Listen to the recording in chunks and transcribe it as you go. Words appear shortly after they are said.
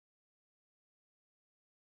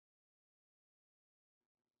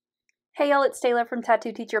Hey y'all, it's Taylor from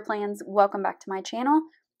Tattoo Teacher Plans. Welcome back to my channel.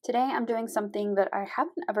 Today I'm doing something that I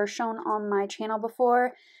haven't ever shown on my channel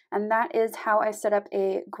before, and that is how I set up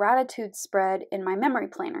a gratitude spread in my memory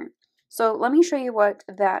planner. So let me show you what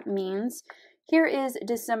that means. Here is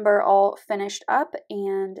December all finished up,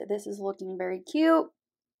 and this is looking very cute.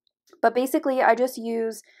 But basically I just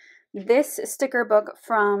use this sticker book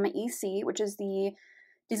from EC, which is the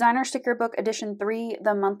Designer Sticker Book Edition 3,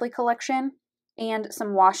 the monthly collection, and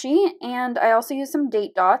some washi, and I also use some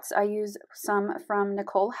date dots. I use some from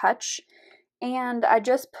Nicole Hutch, and I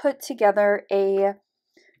just put together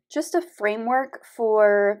just a framework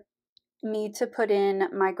for me to put in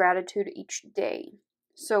my gratitude each day.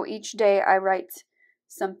 So each day I write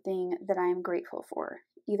something that I am grateful for,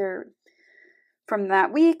 either from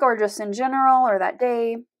that week or just in general or that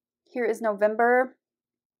day. Here is November.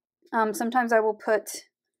 Sometimes I will put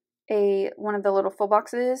one of the little full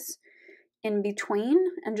boxes in between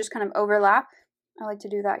and just kind of overlap. I like to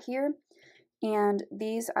do that here. And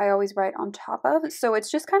these I always write on top of. So it's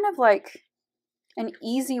just kind of like an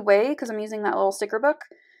easy way, because I'm using that little sticker book,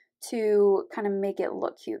 to kind of make it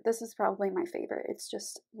look cute. This is probably my favorite. It's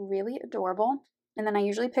just really adorable. And then I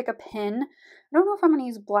usually pick a pin. I don't know if I'm going to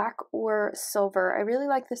use black or silver. I really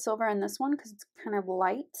like the silver in this one because it's kind of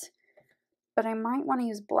light, but I might want to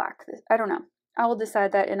use black. I don't know. I will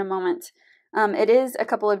decide that in a moment. It is a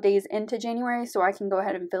couple of days into January, so I can go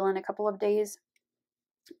ahead and fill in a couple of days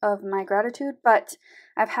of my gratitude, but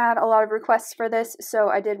I've had a lot of requests for this, so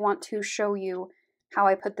I did want to show you how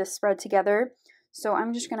I put this spread together. So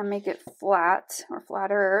I'm just going to make it flat, or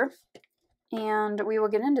flatter, and we will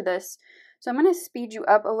get into this. So I'm going to speed you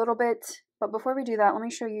up a little bit, but before we do that, let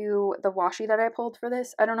me show you the washi that I pulled for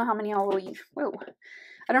this. I don't know how many I will use. Whoa.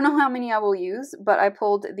 I don't know how many I will use, but I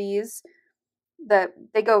pulled these that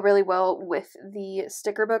they go really well with the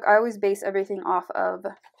sticker book. I always base everything off of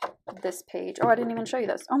this page. Oh, I didn't even show you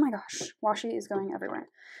this. Oh my gosh, washi is going everywhere.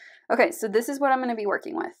 Okay, so this is what I'm going to be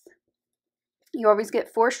working with. You always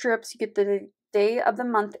get 4 strips. You get the day of the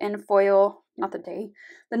month in foil, not the day,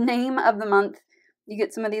 the name of the month. You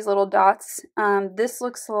get some of these little dots. This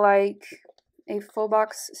looks like a full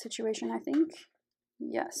box situation, I think.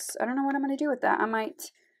 Yes, I don't know what I'm going to do with that. I might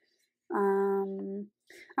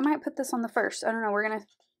put this on the first. I don't know. We're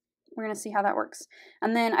gonna see how that works.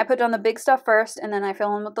 And then I put down the big stuff first, and then I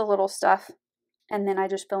fill in with the little stuff, and then I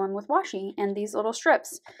just fill in with washi and these little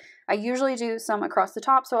strips. I usually do some across the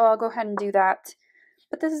top, so I'll go ahead and do that.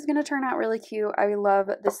 But this is gonna turn out really cute. I love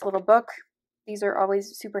this little book. These are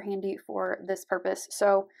always super handy for this purpose.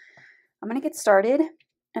 So I'm gonna get started,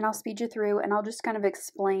 and I'll speed you through, and I'll just kind of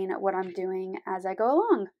explain what I'm doing as I go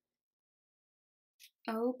along.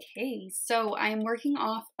 Okay, so I'm working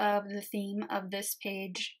off of the theme of this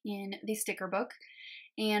page in the sticker book,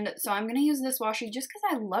 and so I'm going to use this washi just because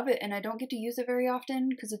I love it and I don't get to use it very often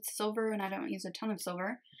because it's silver and I don't use a ton of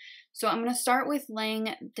silver. So I'm going to start with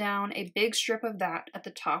laying down a big strip of that at the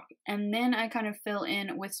top, and then I kind of fill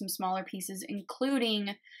in with some smaller pieces,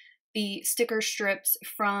 including the sticker strips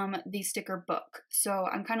from the sticker book. So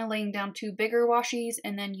I'm kind of laying down 2 bigger washis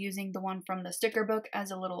and then using the one from the sticker book as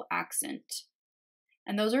a little accent.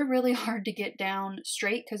 And those are really hard to get down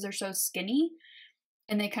straight because they're so skinny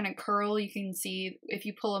and they kind of curl. You can see if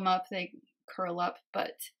you pull them up, they curl up,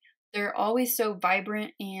 but they're always so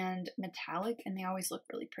vibrant and metallic, and they always look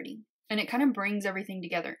really pretty. And it kind of brings everything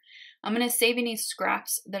together. I'm going to save any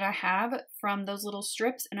scraps that I have from those little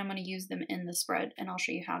strips, and I'm going to use them in the spread, and I'll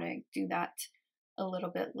show you how to do that a little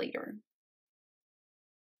bit later.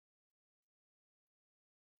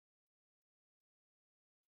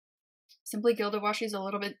 Simply Gilded Washi is a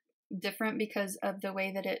little bit different because of the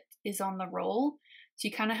way that it is on the roll. So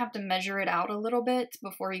you kind of have to measure it out a little bit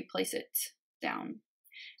before you place it down.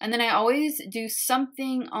 And then I always do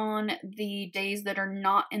something on the days that are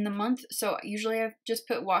not in the month. So usually I've just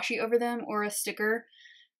put washi over them or a sticker.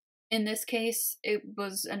 In this case, it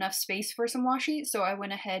was enough space for some washi, so I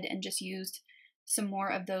went ahead and just used some more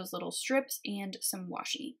of those little strips and some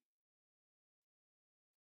washi.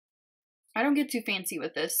 I don't get too fancy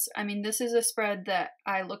with this. I mean, this is a spread that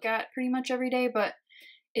I look at pretty much every day, but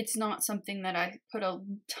it's not something that I put a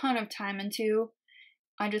ton of time into.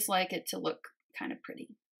 I just like it to look kind of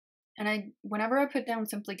pretty. And whenever I put down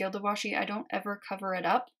Simply Gilded Washi, I don't ever cover it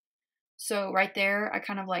up. So right there, I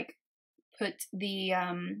kind of like put the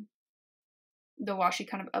washi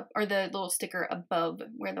kind of up, or the little sticker above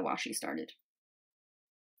where the washi started.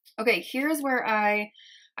 Okay, here's where I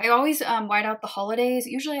always white out the holidays.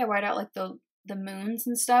 Usually I white out like the moons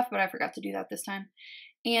and stuff, but I forgot to do that this time.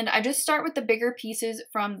 And I just start with the bigger pieces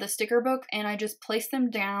from the sticker book, and I just place them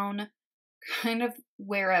down kind of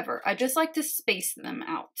wherever. I just like to space them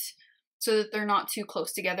out. so that they're not too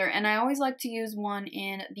close together. And I always like to use one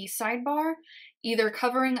in the sidebar, either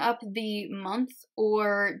covering up the month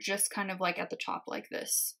or just kind of like at the top like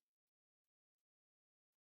this.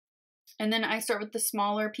 And then I start with the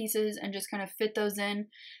smaller pieces and just kind of fit those in.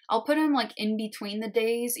 I'll put them like in between the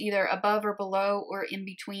days, either above or below or in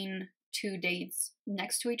between 2 dates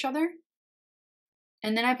next to each other.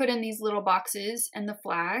 And then I put in these little boxes and the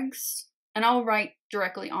flags, and I'll write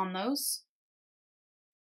directly on those.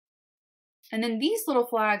 And then these little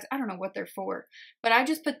flags, I don't know what they're for, but I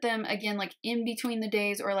just put them again like in between the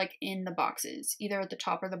days or like in the boxes, either at the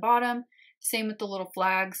top or the bottom. Same with the little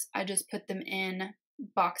flags. I just put them in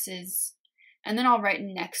boxes, and then I'll write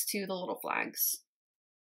next to the little flags.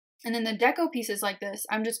 And then the deco pieces like this,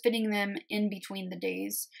 I'm just fitting them in between the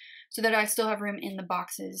days so that I still have room in the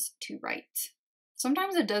boxes to write.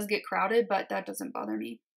 Sometimes it does get crowded, but that doesn't bother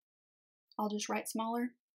me. I'll just write smaller.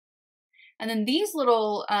 And then these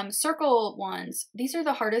little circle ones, these are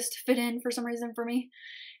the hardest to fit in for some reason for me.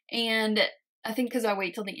 And I think because I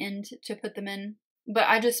wait till the end to put them in, but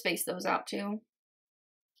I just space those out too.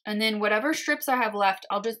 And then whatever strips I have left,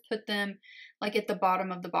 I'll just put them like at the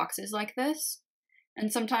bottom of the boxes like this.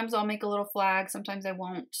 And sometimes I'll make a little flag, sometimes I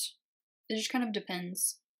won't. It just kind of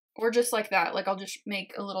depends. Or just like that, like I'll just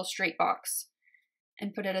make a little straight box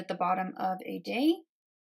and put it at the bottom of a day.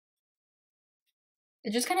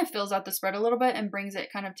 It just kind of fills out the spread a little bit and brings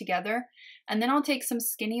it kind of together. And then I'll take some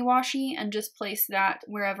skinny washi and just place that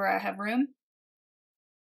wherever I have room.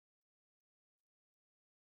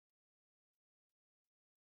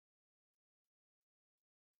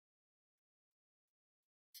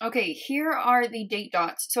 Okay, here are the date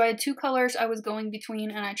dots. So I had 2 colors I was going between,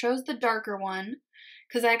 and I chose the darker one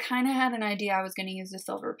because I kind of had an idea I was going to use the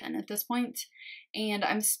silver pen at this point. And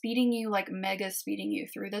I'm speeding you, like mega speeding you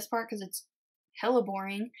through this part because it's hella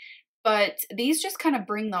boring. But these just kind of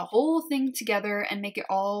bring the whole thing together and make it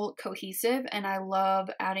all cohesive, and I love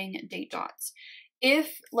adding date dots.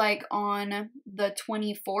 If, like, on the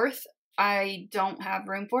 24th, I don't have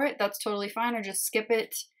room for it, that's totally fine. I just skip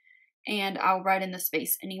it, and I'll write in the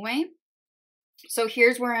space anyway. So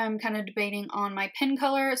here's where I'm kind of debating on my pen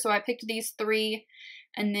color. So I picked these 3,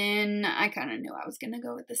 and then I kind of knew I was going to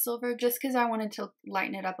go with the silver just because I wanted to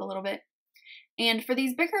lighten it up a little bit. And for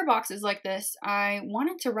these bigger boxes like this, I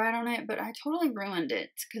wanted to write on it, but I totally ruined it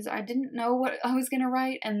because I didn't know what I was going to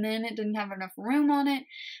write, and then it didn't have enough room on it,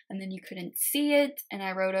 and then you couldn't see it, and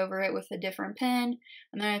I wrote over it with a different pen,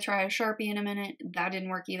 and then I tried a Sharpie in a minute. That didn't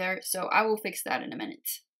work either, so I will fix that in a minute.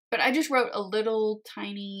 But I just wrote a little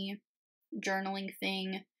tiny journaling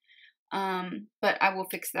thing, but I will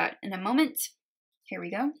fix that in a moment. Here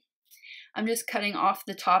we go. I'm just cutting off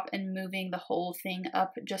the top and moving the whole thing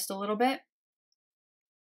up just a little bit.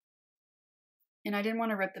 And I didn't want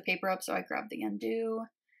to rip the paper up, so I grabbed the undo.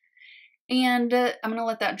 And I'm going to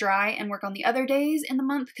let that dry and work on the other days in the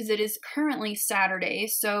month because it is currently Saturday.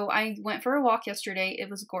 So I went for a walk yesterday. It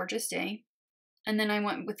was a gorgeous day. And then I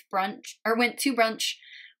went to brunch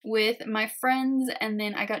with my friends, and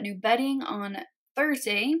then I got new bedding on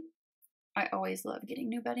Thursday. I always love getting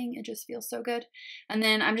new bedding. It just feels so good. And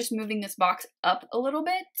then I'm just moving this box up a little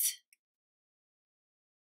bit.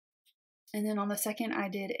 And then on the 2nd, I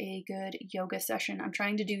did a good yoga session. I'm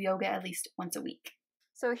trying to do yoga at least once a week.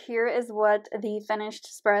 So here is what the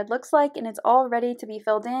finished spread looks like, and it's all ready to be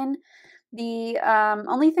filled in. The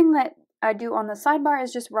only thing that I do on the sidebar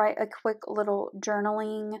is just write a quick little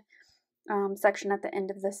journaling section at the end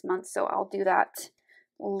of this month, so I'll do that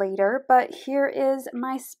later. But here is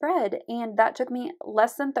my spread, and that took me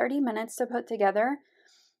less than 30 minutes to put together,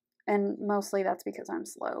 and mostly that's because I'm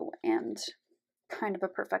slow and kind of a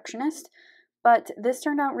perfectionist. But this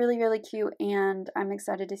turned out really, really cute, and I'm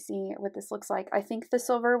excited to see what this looks like. I think the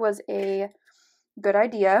silver was a good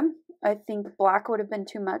idea. I think black would have been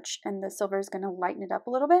too much, and the silver is going to lighten it up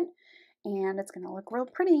a little bit, and it's going to look real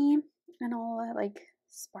pretty and all like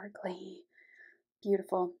sparkly.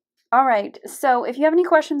 Beautiful. All right, so if you have any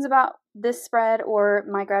questions about this spread or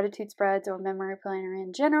my gratitude spreads or memory planner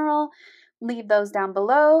in general, leave those down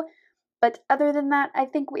below. But other than that, I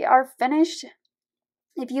think we are finished.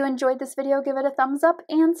 If you enjoyed this video, give it a thumbs up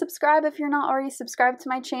and subscribe if you're not already subscribed to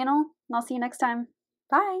my channel. And I'll see you next time.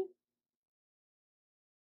 Bye!